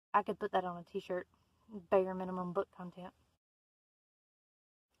I could put that on a t-shirt. Bare minimum book content.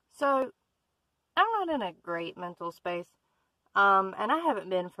 So, I'm not in a great mental space. And I haven't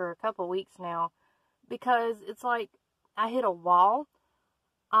been for a couple weeks now. Because it's like, I hit a wall.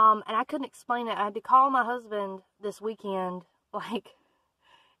 And I couldn't explain it. I had to call my husband this weekend, like,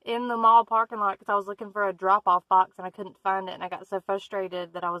 in the mall parking lot, because I was looking for a drop-off box and I couldn't find it, and I got so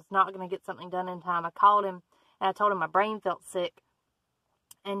frustrated that I was not going to get something done in time. I called him, and I told him my brain felt sick,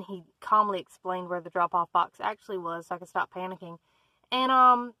 and he calmly explained where the drop-off box actually was, so I could stop panicking.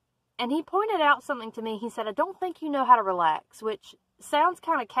 And he pointed out something to me. He said, I don't think you know how to relax, which sounds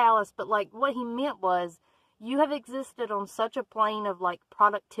kind of callous, but, like, what he meant was, you have existed on such a plane of, like,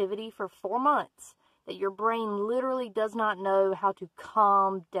 productivity for 4 months that your brain literally does not know how to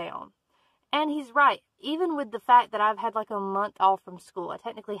calm down. And he's right. Even with the fact that I've had, like, a month off from school, I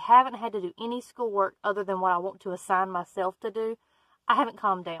technically haven't had to do any schoolwork other than what I want to assign myself to do. I haven't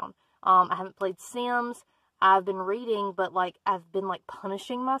calmed down. I haven't played Sims. I've been reading, but, like, I've been, like,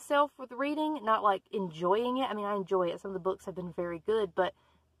 punishing myself with reading, not, like, enjoying it. I mean, I enjoy it. Some of the books have been very good, but,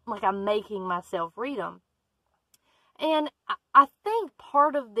 like, I'm making myself read them. And I think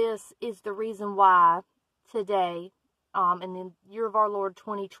part of this is the reason why today, in the year of our Lord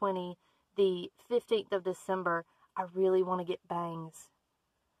 2020, the 15th of December, I really want to get bangs.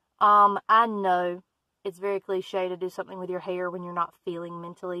 I know it's very cliche to do something with your hair when you're not feeling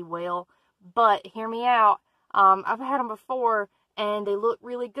mentally well, but hear me out. I've had them before, and they look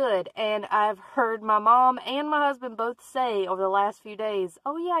really good, and I've heard my mom and my husband both say over the last few days,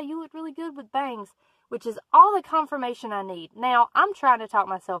 oh yeah, you look really good with bangs, which is all the confirmation I need. Now, I'm trying to talk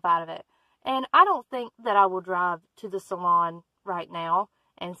myself out of it, and I don't think that I will drive to the salon right now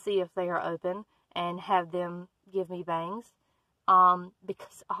and see if they are open and have them give me bangs,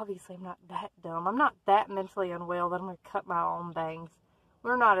 because obviously I'm not that dumb. I'm not that mentally unwell that I'm going to cut my own bangs.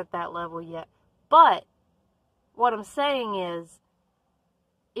 We're not at that level yet. But what I'm saying is,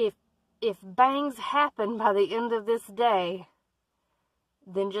 if bangs happen by the end of this day,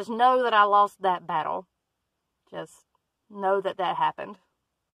 then just know that I lost that battle. Just know that that happened.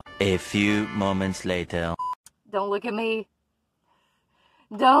 A few moments later. Don't look at me.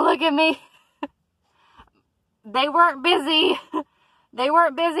 Don't look at me. They weren't busy. They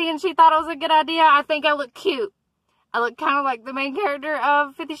weren't busy, and she thought it was a good idea. I think I look cute. I look kind of like the main character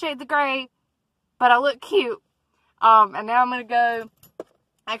of 50 Shades of Grey, but I look cute. And now I'm going to go.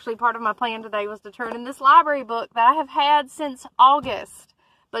 Actually, part of my plan today was to turn in this library book that I have had since August.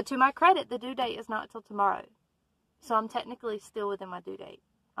 But to my credit, the due date is not until tomorrow. So I'm technically still within my due date.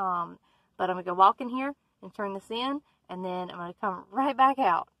 But I'm going to go walk in here and turn this in, and then I'm going to come right back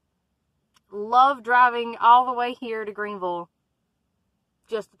out. Love driving all the way here to Greenville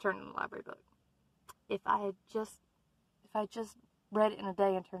just to turn in the library book. If I just read it in a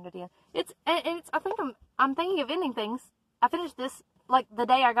day and turned it in. I think I'm thinking of ending things. I finished this like the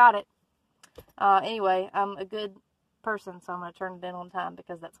day I got it. Anyway, I'm a good person, so I'm going to turn it in on time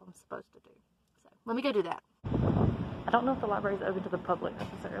because that's what I'm supposed to do. So let me go do that. I don't know if the library is open to the public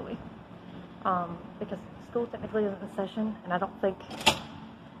necessarily, because school technically isn't in session, and I don't think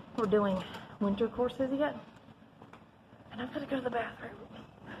we're doing winter courses yet. And I've got to go to the bathroom,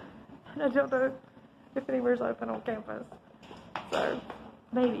 and I don't know if anywhere's open on campus. So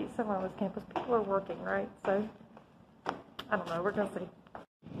maybe somewhere on this campus people are working, right? So I don't know. We're gonna see.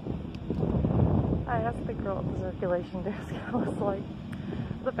 I asked the girl at the circulation desk. I was like,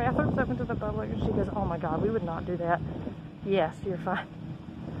 the bathroom's open to the public, and she goes, oh my god, we would not do that. Yes, you're fine.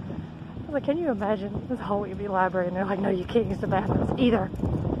 I was like, can you imagine this whole EB library? And they're like, no, you can't use the bathrooms either.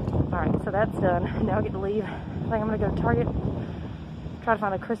 Alright, so that's done. Now I get to leave. I think I'm going to go to Target, try to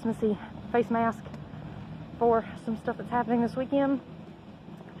find a Christmassy face mask for some stuff that's happening this weekend,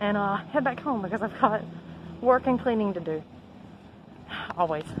 and head back home because I've got work and cleaning to do.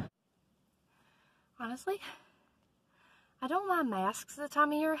 Always. Honestly, I don't mind masks at the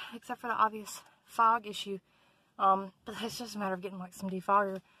time of year, except for the obvious fog issue. But it's just a matter of getting like some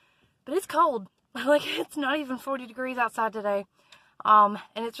defogger. But it's cold. Like, it's not even 40 degrees outside today. And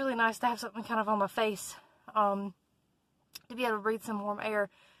it's really nice to have something kind of on my face, to be able to breathe some warm air.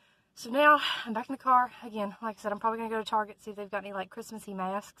 So now I'm back in the car. Again, like I said, I'm probably going to go to Target, see if they've got any like Christmassy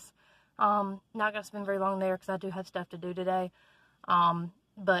masks. Not going to spend very long there because I do have stuff to do today.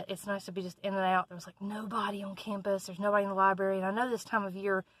 But it's nice to be just in and out. There was like nobody on campus. There's nobody in the library. And I know this time of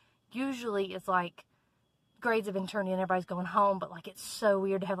year, usually it's like grades have been turned in, everybody's going home. But like it's so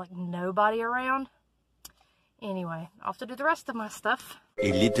weird to have like nobody around. Anyway, off to do the rest of my stuff.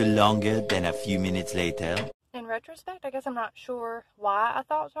 A little longer than a few minutes later. In retrospect, I guess I'm not sure why I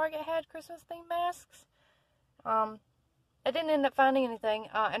thought Target had Christmas themed masks. I didn't end up finding anything,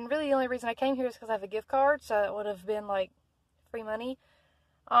 and really the only reason I came here is because I have a gift card, so it would have been like free money.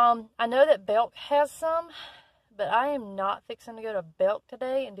 I know that Belk has some, but I am not fixing to go to Belk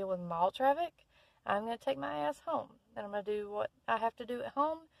today and deal with mall traffic. I'm going to take my ass home, and I'm going to do what I have to do at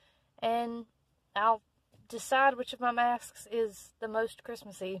home, and I'll decide which of my masks is the most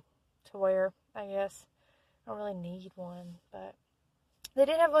Christmassy to wear, I guess. I don't really need one, but they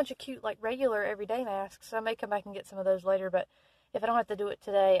did have a bunch of cute, like, regular everyday masks, so I may come back and get some of those later, but if I don't have to do it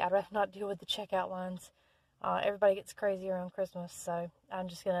today, I'd rather not deal with the checkout lines. Everybody gets crazy around Christmas, so I'm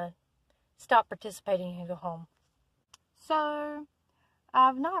just gonna stop participating and go home. So,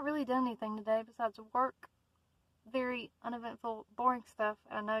 I've not really done anything today besides work. Very uneventful, boring stuff.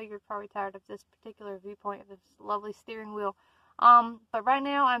 I know you're probably tired of this particular viewpoint of this lovely steering wheel. But right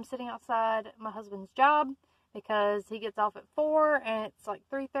now I'm sitting outside my husband's job because he gets off at 4 and it's like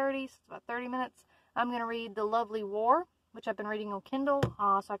 3:30, so it's about 30 minutes. I'm going to read The Lovely War, which I've been reading on Kindle,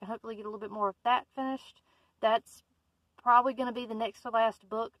 so I can hopefully get a little bit more of that finished. That's probably going to be the next to last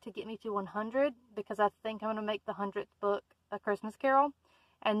book to get me to 100, because I think I'm going to make the 100th book A Christmas Carol.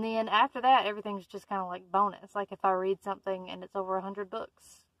 And then after that, everything's just kind of like bonus. Like if I read something and it's over 100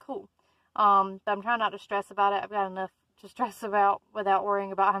 books, cool. But I'm trying not to stress about it. I've got enough to stress about without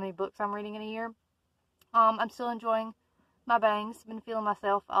worrying about how many books I'm reading in a year. I'm still enjoying my bangs. Been feeling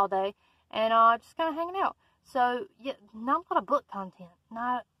myself all day. And just kind of hanging out. So, yeah, not a lot of book content.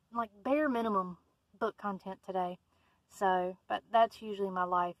 Not, like, bare minimum book content today. So, but that's usually my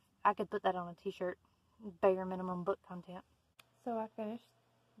life. I could put that on a t-shirt. Bare minimum book content. So I finished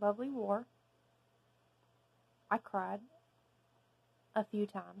Lovely War. I cried a few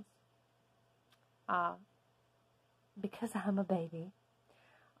times. Because I'm a baby.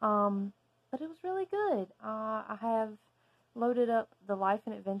 But it was really good. I have loaded up The Life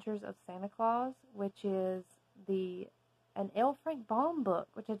and Adventures of Santa Claus, which is an L. Frank Baum book,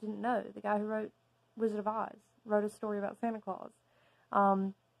 which I didn't know. The guy who wrote Wizard of Oz wrote a story about Santa Claus.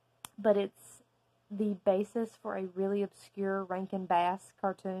 But it's the basis for a really obscure Rankin Bass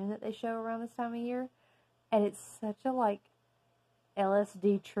cartoon that they show around this time of year. And it's such a, like,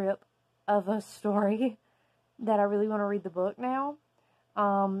 LSD trip of a story that I really want to read the book now.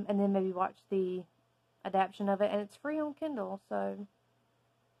 And then maybe watch the adaptation of it. And it's free on Kindle, so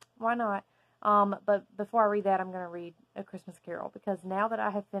why not? But before I read that, I'm going to read A Christmas Carol, because now that I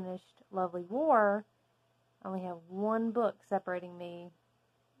have finished Lovely War, I only have one book separating me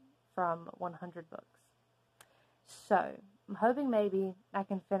from 100 books. So, I'm hoping maybe I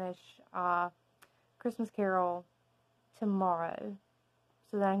can finish Christmas Carol tomorrow,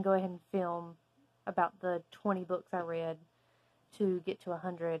 so that I can go ahead and film about the 20 books I read to get to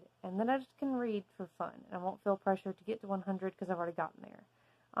 100, and then I just can read for fun, and I won't feel pressure to get to 100 because I've already gotten there.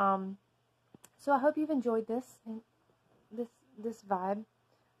 So I hope you've enjoyed this vibe.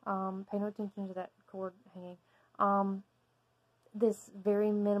 Pay no attention to that cord hanging. This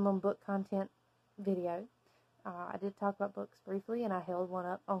very minimum book content video. I did talk about books briefly, and I held one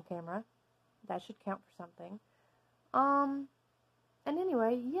up on camera. That should count for something. And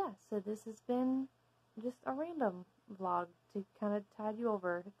anyway, yeah, so this has been just a random vlog to kind of tide you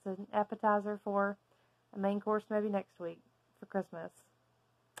over. It's an appetizer for a main course maybe next week for Christmas.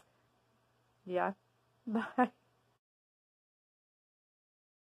 Yeah. Bye.